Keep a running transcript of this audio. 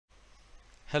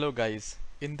Hello guys,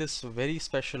 in this very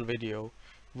special video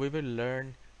we will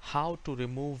learn how to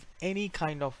remove any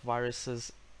kind of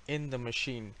viruses in the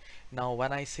machine. Now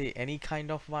when I say any kind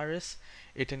of virus,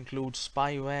 it includes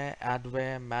spyware,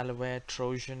 adware, malware,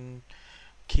 trojan,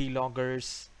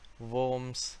 keyloggers,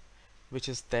 worms which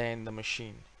is there in the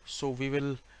machine. So we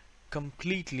will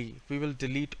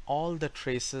delete all the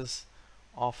traces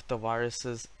of the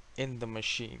viruses in the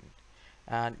machine,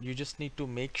 and you just need to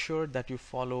make sure that you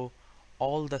follow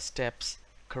all the steps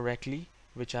correctly,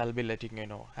 which I'll be letting you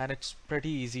know, and it's pretty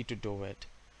easy to do it.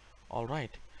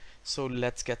 Alright, so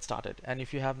let's get started. And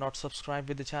if you have not subscribed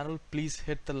with the channel, please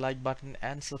hit the like button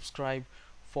and subscribe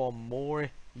for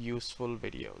more useful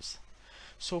videos.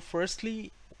 So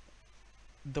firstly,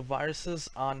 the viruses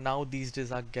are now these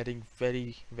days are getting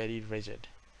very rigid,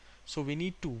 so we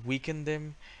need to weaken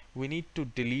them, we need to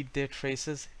delete their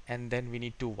traces, and then we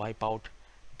need to wipe out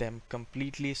them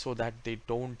completely so that they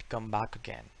don't come back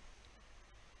again.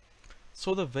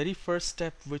 So the very first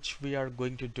step which we are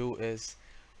going to do is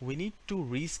we need to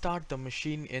restart the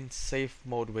machine in safe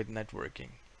mode with networking.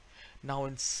 Now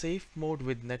in safe mode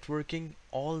with networking,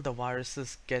 all the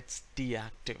viruses gets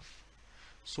deactive.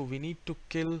 So we need to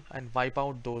kill and wipe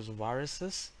out those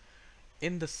viruses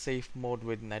in the safe mode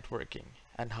with networking.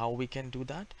 And how we can do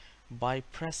that? By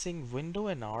pressing Window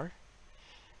and R,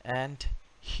 and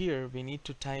here we need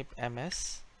to type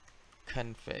ms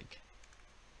config,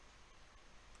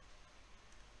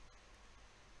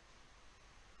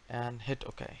 and hit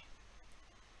OK.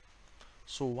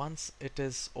 So once it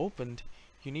is opened,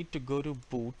 you need to go to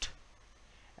boot,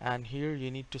 and here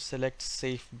you need to select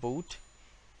safe boot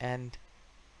and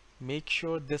make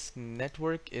sure this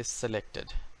network is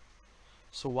selected.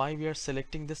 So why we are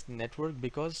selecting this network?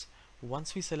 Because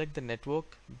once we select the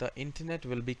network, the internet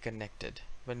will be connected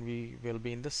when we will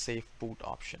be in the safe boot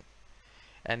option.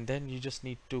 And then you just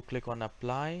need to click on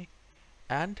apply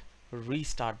and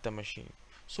restart the machine.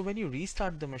 So when you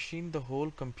restart the machine, the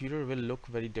whole computer will look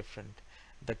very different,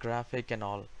 the graphic and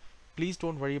all. Please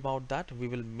don't worry about that, we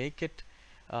will make it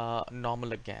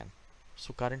normal again.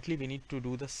 So currently we need to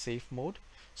do the safe mode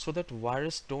so that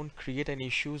virus don't create any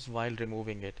issues while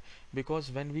removing it,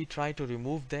 because when we try to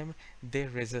remove them, they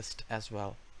resist as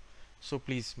well. So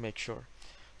please make sure.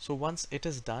 So once it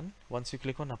is done, once you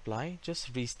click on apply,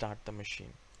 just restart the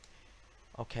machine.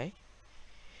 Okay.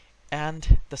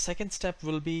 And the second step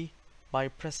will be by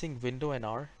pressing Window and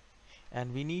R,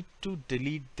 and we need to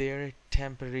delete their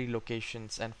temporary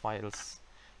locations and files.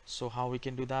 So how we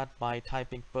can do that? By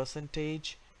typing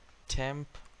 %temp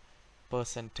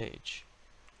 %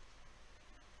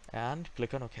 and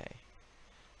click on OK.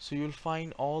 So you'll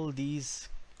find all these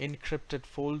encrypted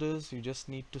folders. You just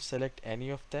need to select any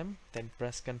of them, then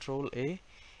press Ctrl A,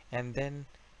 and then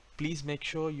please make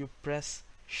sure you press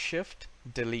Shift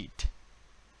Delete.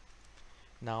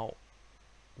 Now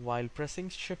while pressing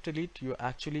Shift Delete, you're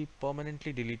actually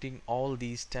permanently deleting all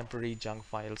these temporary junk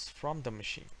files from the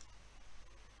machine,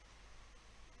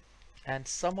 and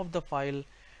some of the file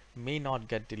may not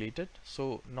get deleted,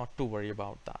 so not to worry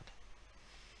about that.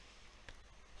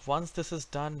 Once this is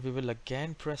done, we will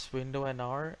again press Window and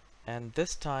R, and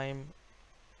this time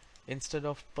instead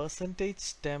of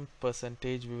 %temp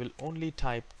 %, we will only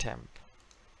type temp.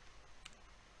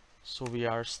 So we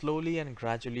are slowly and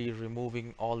gradually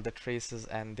removing all the traces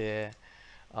and their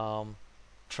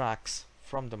tracks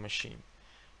from the machine.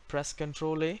 Press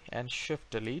Ctrl A and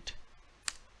Shift Delete,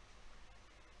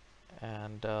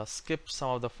 and skip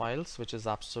some of the files, which is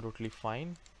absolutely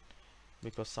fine,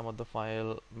 because some of the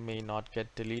file may not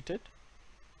get deleted.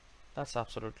 That's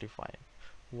absolutely fine.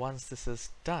 Once this is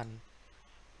done,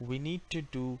 we need to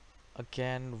do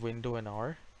again Window and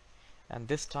R, and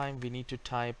this time we need to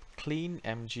type clean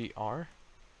mgr.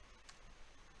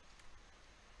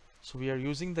 So we are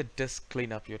using the disk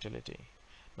cleanup utility.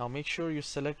 Now make sure you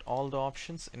select all the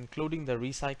options, including the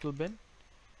recycle bin.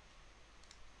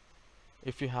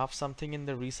 If you have something in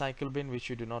the recycle bin which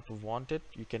you do not want it,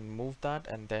 you can move that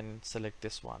and then select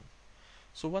this one.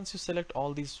 So once you select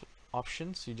all these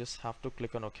options, you just have to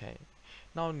click on OK.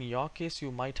 Now in your case,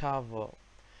 you might have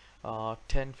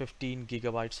 10-15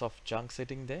 gigabytes of junk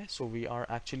sitting there, so we are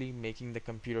actually making the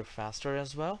computer faster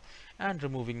as well and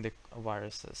removing the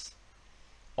viruses,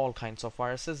 all kinds of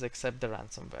viruses except the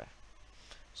ransomware.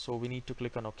 So we need to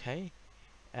click on OK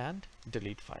and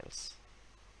delete files.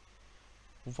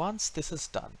 Once this is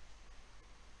done,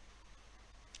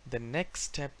 the next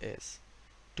step is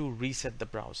to reset the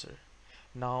browser.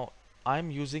 Now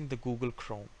I'm using the Google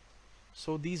Chrome.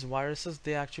 So these viruses,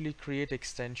 they actually create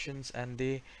extensions and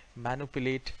they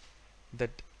manipulate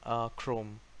that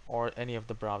Chrome or any of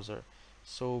the browser.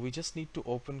 So we just need to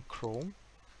open Chrome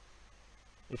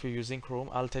if you're using Chrome,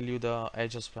 I'll tell you the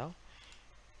Edge as well.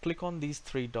 Click on these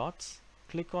three dots,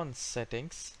 click on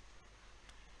settings,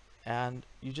 and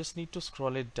you just need to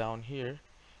scroll it down here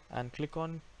and click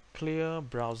on clear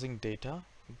browsing data.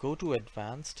 Go to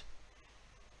advanced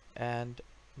and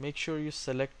make sure you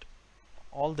select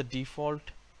all the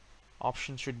default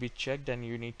options should be checked, and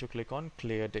you need to click on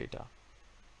clear data.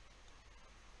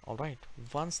 Alright,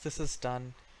 once this is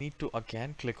done, you need to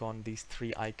again click on these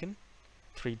three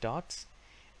dots,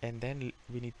 and then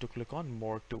we need to click on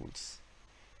more tools.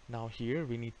 Now here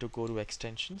we need to go to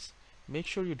extensions. Make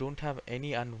sure you don't have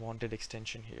any unwanted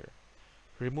extension here.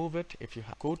 Remove it if you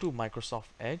have. Go to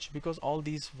Microsoft Edge, because all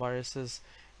these viruses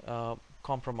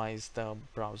compromise the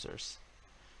browsers.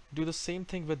 Do the same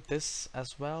thing with this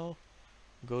as well.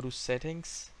 Go to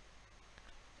settings,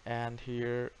 and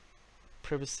here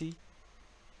privacy,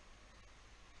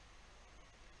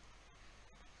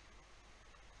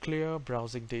 clear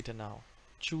browsing data. Now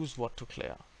choose what to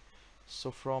clear. So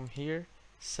from here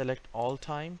select all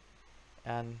time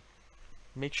and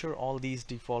make sure all these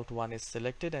default one is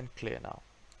selected and clear. Now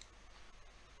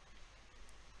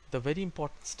the very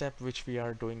important step which we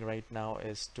are doing right now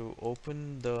is to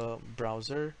open the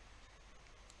browser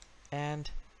and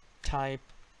type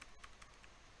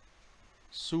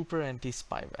super anti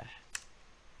spyware,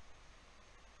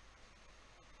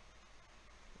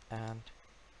 and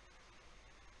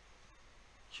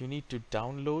you need to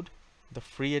download the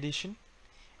free edition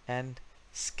and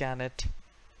scan it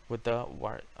with the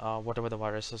whatever the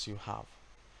viruses you have.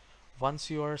 Once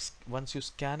you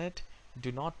scan it,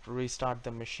 do not restart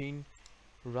the machine.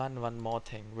 Run one more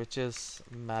thing, which is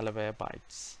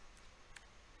Malwarebytes.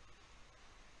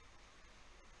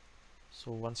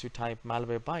 So once you type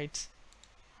Malwarebytes,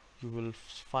 you will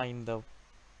find the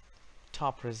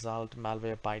top result,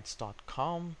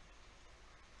 malwarebytes.com.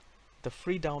 The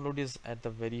free download is at the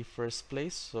very first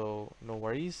place, so no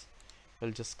worries.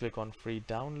 We'll just click on free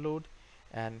download,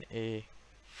 and a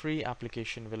free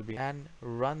application will be, and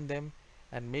run them,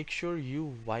 and make sure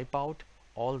you wipe out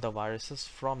all the viruses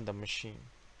from the machine.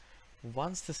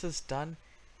 Once this is done,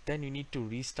 then you need to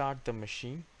restart the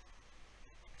machine,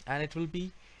 and it will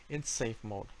be in safe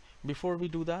mode. Before we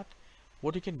do that,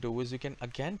 what you can do is you can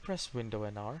again press Window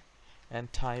and R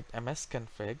and type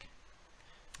msconfig,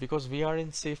 because we are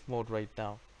in safe mode right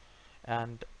now,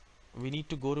 and we need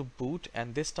to go to boot,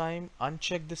 and this time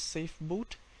uncheck this safe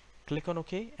boot, click on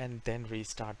OK, and then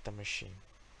restart the machine.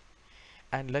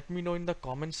 And let me know in the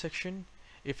comment section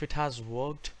if it has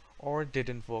worked or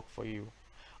didn't work for you.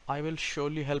 I will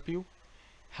surely help you.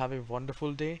 Have a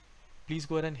wonderful day. Please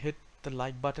go ahead and hit the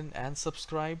like button and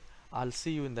subscribe. I'll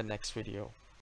see you in the next video.